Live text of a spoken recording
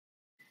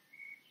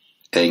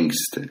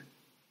Ängste.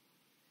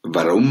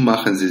 Warum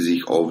machen Sie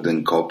sich oft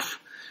den Kopf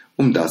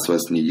um das,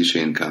 was nie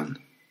geschehen kann?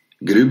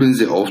 Grübeln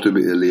Sie oft über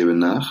Ihr Leben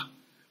nach?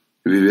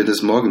 Wie wird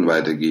es morgen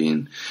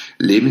weitergehen?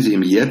 Leben Sie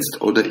im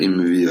Jetzt oder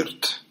im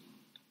Wird?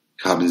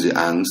 Haben Sie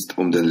Angst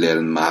um den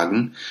leeren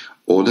Magen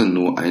oder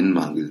nur ein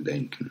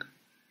Mangeldenken?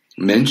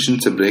 Menschen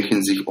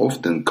zerbrechen sich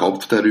oft den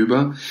Kopf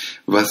darüber,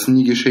 was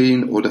nie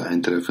geschehen oder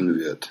eintreffen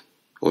wird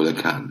oder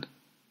kann.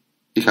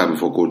 Ich habe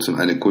vor kurzem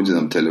eine Kundin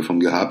am Telefon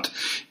gehabt,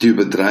 die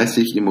über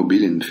 30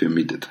 Immobilien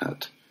vermietet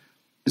hat.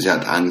 Sie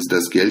hat Angst,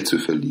 das Geld zu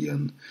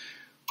verlieren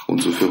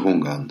und zu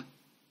verhungern.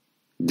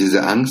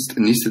 Diese Angst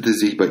nistete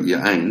sich bei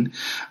ihr ein,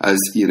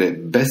 als ihre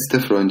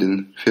beste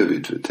Freundin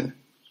verwitwete.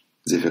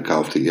 Sie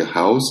verkaufte ihr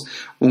Haus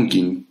und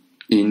ging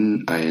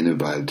in eine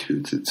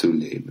Waldhütte zu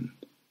leben.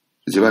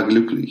 Sie war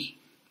glücklich,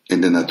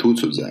 in der Natur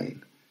zu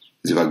sein.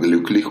 Sie war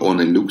glücklich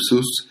ohne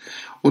Luxus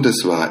und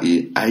es war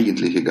ihr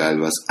eigentlich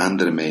egal, was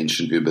andere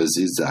Menschen über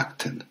sie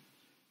sagten.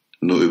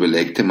 Nur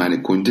überlegte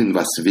meine Kundin,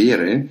 was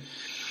wäre,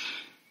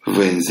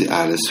 wenn sie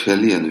alles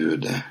verlieren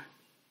würde.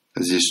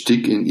 Sie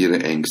stieg in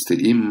ihre Ängste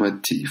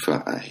immer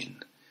tiefer ein.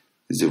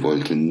 Sie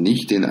wollte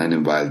nicht in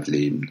einem Wald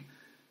leben.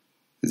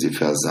 Sie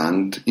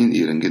versank in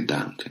ihren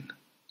Gedanken.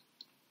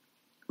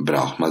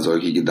 Braucht man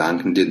solche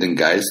Gedanken, die den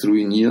Geist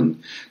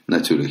ruinieren?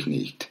 Natürlich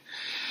nicht.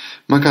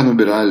 Man kann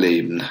überall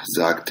leben,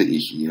 sagte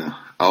ich ihr,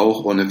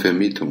 auch ohne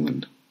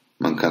Vermietungen.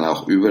 Man kann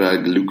auch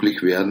überall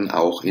glücklich werden,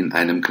 auch in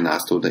einem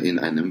Knast oder in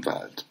einem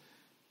Wald.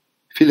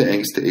 Viele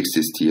Ängste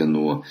existieren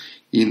nur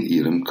in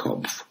ihrem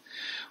Kopf.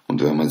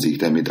 Und wenn man sich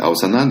damit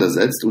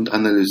auseinandersetzt und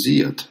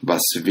analysiert,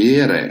 was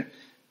wäre,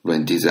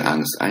 wenn diese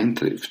Angst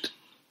eintrifft,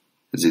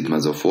 sieht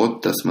man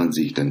sofort, dass man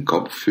sich den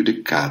Kopf für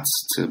die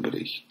Katz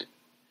zerbricht.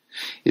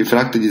 Ich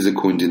fragte diese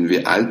Kundin,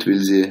 wie alt will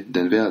sie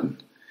denn werden?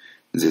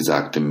 Sie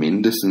sagte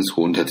mindestens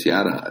 100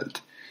 Jahre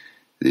alt.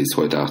 Sie ist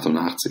heute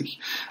 88.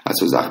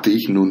 Also sagte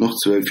ich, nur noch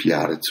 12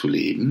 Jahre zu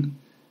leben?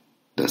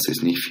 Das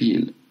ist nicht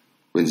viel.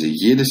 Wenn Sie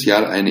jedes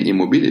Jahr eine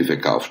Immobilie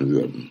verkaufen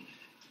würden,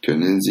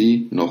 können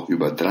Sie noch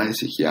über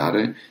 30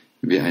 Jahre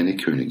wie eine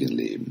Königin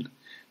leben.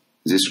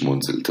 Sie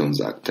schmunzelte und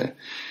sagte,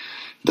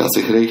 dass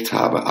ich recht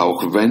habe,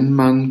 auch wenn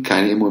man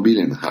keine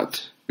Immobilien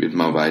hat, wird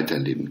man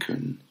weiterleben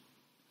können.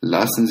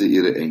 Lassen Sie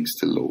Ihre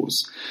Ängste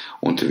los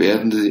und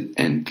werden Sie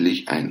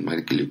endlich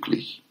einmal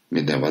glücklich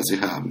mit dem, was Sie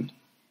haben.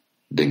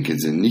 Denken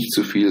Sie nicht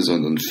zu viel,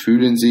 sondern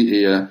fühlen Sie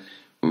eher,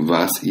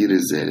 was Ihre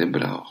Seele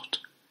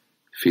braucht.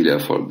 Viel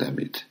Erfolg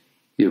damit.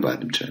 Ihr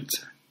Warum.